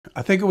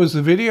I think it was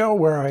the video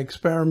where I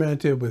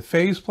experimented with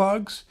phase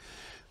plugs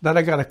that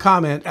I got a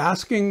comment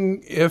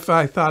asking if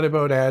I thought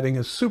about adding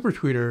a super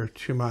tweeter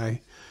to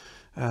my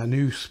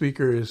new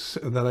speakers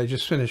that I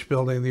just finished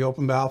building, the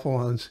open baffle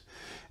ones.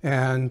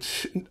 And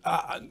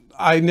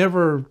I've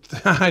never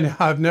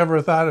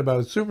thought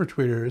about super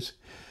tweeters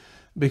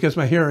because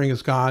my hearing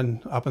has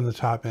gone up in the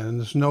top end.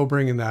 There's no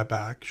bringing that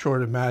back,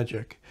 short of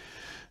magic.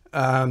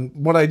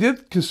 What I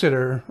did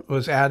consider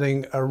was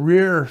adding a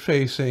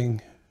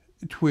rear-facing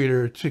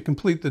tweeter to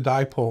complete the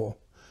dipole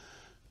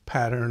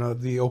pattern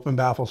of the open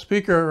baffle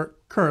speaker.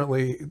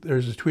 Currently,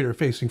 there's a tweeter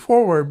facing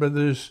forward, but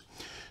there's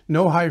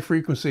no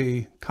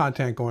high-frequency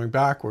content going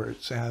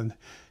backwards, and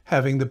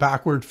having the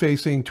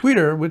backward-facing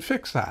tweeter would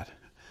fix that.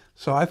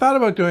 So I thought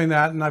about doing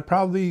that, and I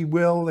probably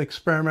will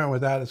experiment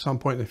with that at some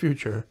point in the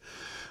future.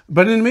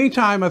 But in the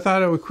meantime, I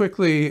thought I would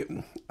quickly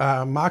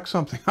mock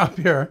something up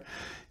here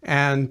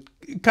and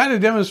kind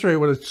of demonstrate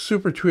what a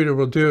super tweeter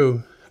will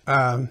do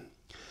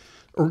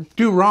or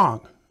do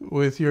wrong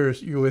with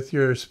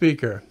your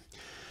speaker.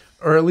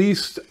 Or at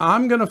least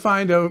I'm going to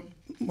find out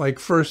like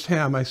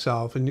firsthand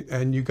myself,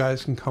 and you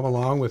guys can come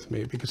along with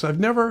me because I've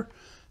never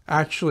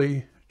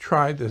actually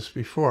tried this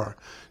before.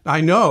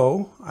 I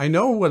know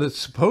what it's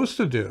supposed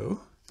to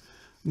do,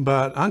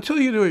 but until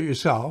you do it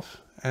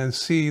yourself and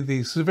see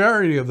the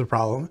severity of the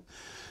problem,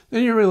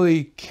 then you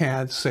really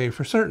can't say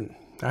for certain,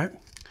 right?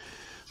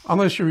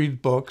 Unless you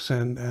read books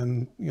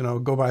and you know,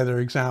 go by their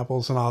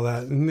examples and all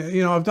that. And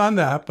you know, I've done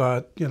that,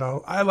 but you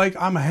know,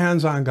 I'm a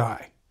hands-on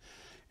guy,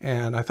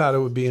 and I thought it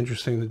would be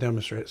interesting to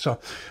demonstrate. So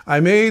I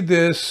made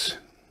this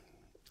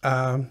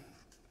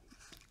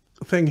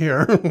thing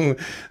here.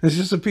 It's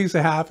just a piece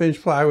of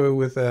 1/2-inch plywood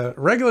with a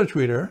regular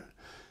tweeter,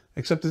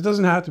 except it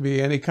doesn't have to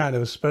be any kind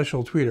of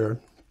special tweeter,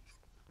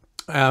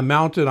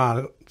 mounted on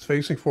it. It's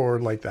facing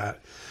forward like that.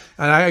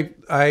 And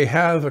I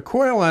have a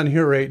coil on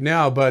here right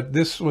now, but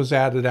this was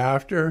added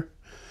after.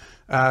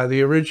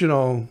 The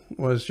original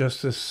was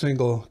just a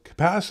single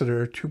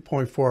capacitor,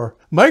 2.4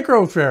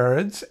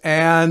 microfarads,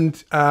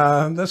 and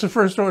that's a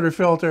first order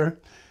filter,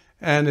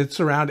 and it's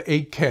around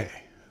 8K.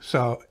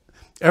 So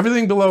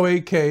everything below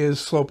 8K is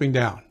sloping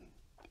down.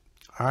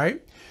 All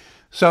right.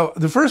 So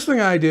the first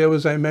thing I did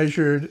was I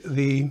measured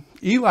the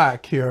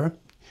ELAC here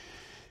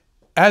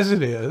as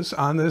it is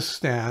on this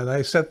stand.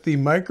 I set the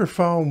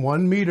microphone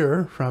 1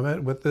 meter from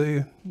it with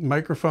the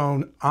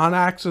microphone on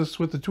axis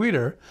with the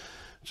tweeter,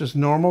 just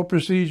normal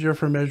procedure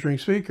for measuring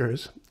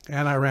speakers.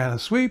 And I ran a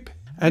sweep,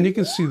 and you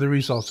can see the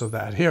results of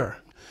that here.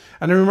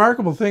 And the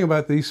remarkable thing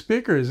about these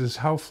speakers is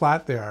how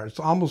flat they are. It's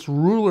almost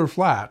ruler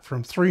flat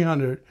from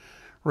 300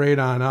 right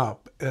on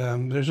up.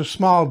 There's a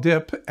small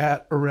dip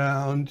at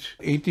around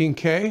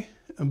 18K,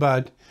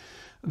 but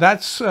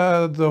that's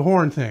the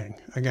horn thing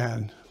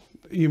again.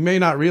 You may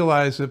not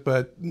realize it,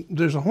 but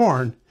there's a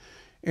horn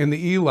in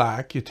the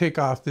ELAC. You take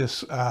off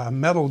this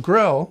metal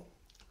grill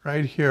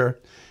right here,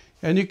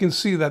 and you can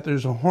see that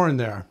there's a horn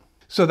there.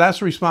 So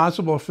that's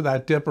responsible for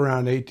that dip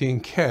around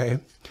 18K.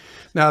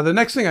 Now, the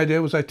next thing I did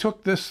was I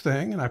took this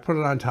thing and I put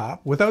it on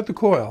top without the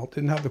coil.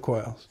 Didn't have the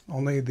coils,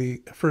 only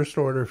the first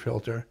order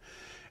filter.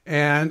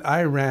 And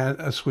I ran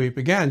a sweep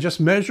again, just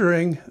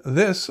measuring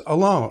this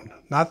alone,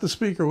 not the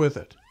speaker with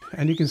it.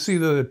 And you can see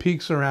that it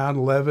peaks around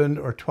 11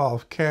 or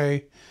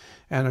 12K.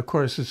 And of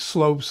course, it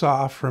slopes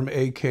off from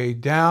 8K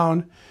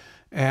down,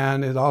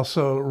 and it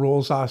also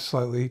rolls off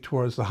slightly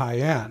towards the high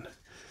end.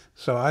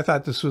 So I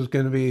thought this was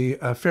going to be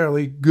a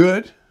fairly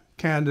good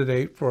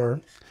candidate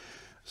for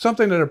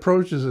something that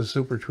approaches a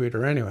super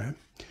tweeter anyway.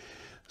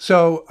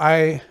 So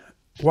I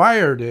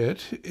wired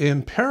it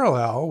in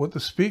parallel with the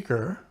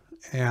speaker,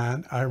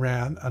 and I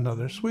ran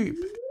another sweep.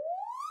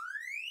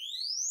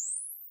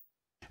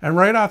 And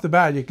right off the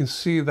bat, you can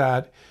see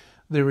that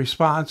the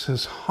response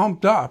has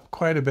humped up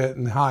quite a bit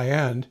in the high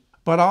end.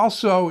 But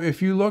also,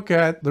 if you look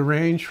at the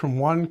range from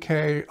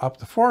 1K up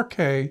to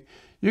 4K,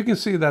 you can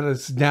see that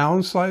it's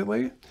down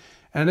slightly.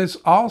 And it's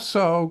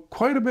also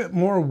quite a bit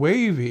more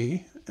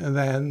wavy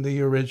than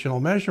the original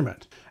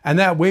measurement. And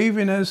that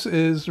waviness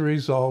is the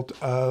result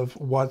of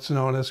what's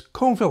known as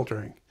comb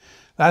filtering.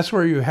 That's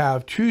where you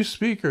have two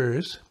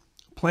speakers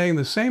playing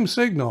the same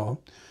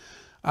signal,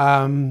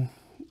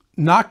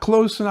 not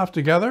close enough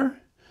together,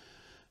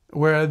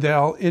 where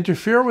they'll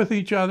interfere with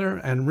each other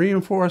and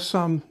reinforce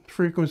some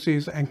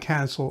frequencies and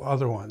cancel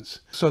other ones.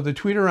 So the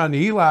tweeter on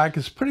the ELAC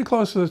is pretty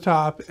close to the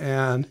top,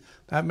 and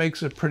that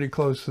makes it pretty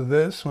close to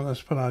this when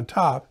it's put on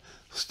top.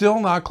 Still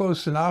not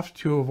close enough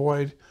to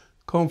avoid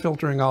comb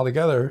filtering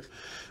altogether,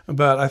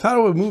 but I thought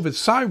I would move it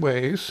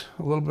sideways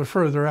a little bit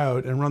further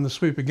out and run the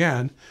sweep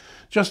again,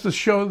 just to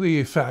show the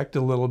effect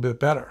a little bit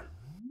better.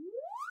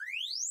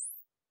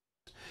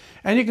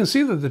 And you can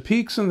see that the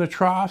peaks and the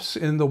troughs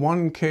in the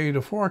 1K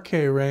to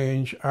 4K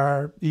range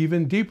are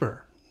even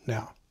deeper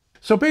now.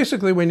 So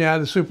basically, when you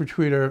add the super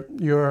tweeter,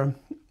 you're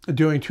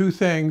doing two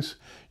things.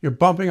 You're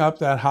bumping up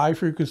that high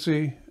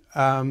frequency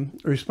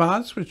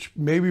response, which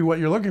may be what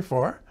you're looking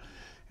for,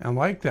 and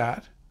like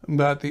that.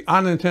 But the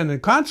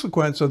unintended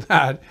consequence of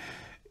that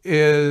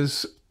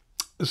is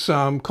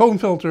some comb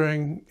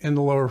filtering in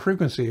the lower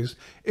frequencies.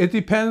 It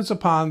depends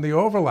upon the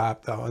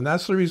overlap though, and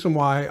that's the reason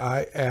why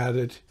I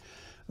added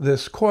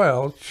this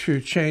coil to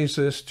change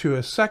this to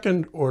a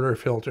second order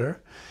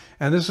filter.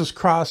 And this is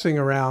crossing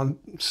around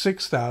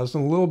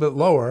 6,000, a little bit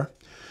lower.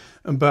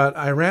 But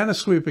I ran a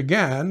sweep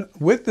again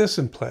with this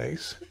in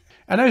place.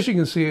 And as you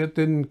can see, it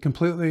didn't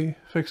completely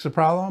fix the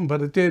problem,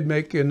 but it did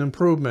make an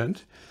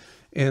improvement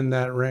in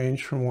that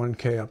range from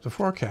 1K up to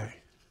 4K.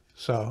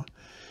 So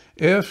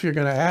if you're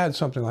going to add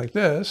something like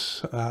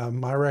this,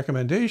 my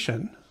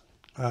recommendation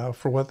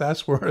for what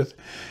that's worth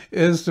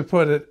is to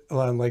put it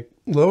like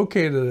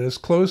located as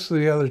close to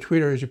the other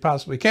tweeter as you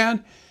possibly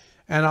can,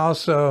 and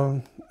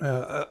also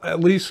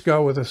at least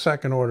go with a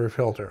second order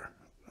filter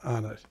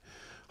on it,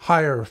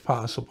 higher if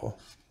possible.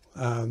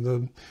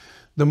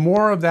 The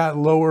more of that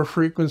lower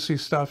frequency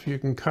stuff you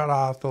can cut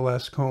off, the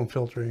less comb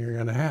filtering you're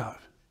going to have.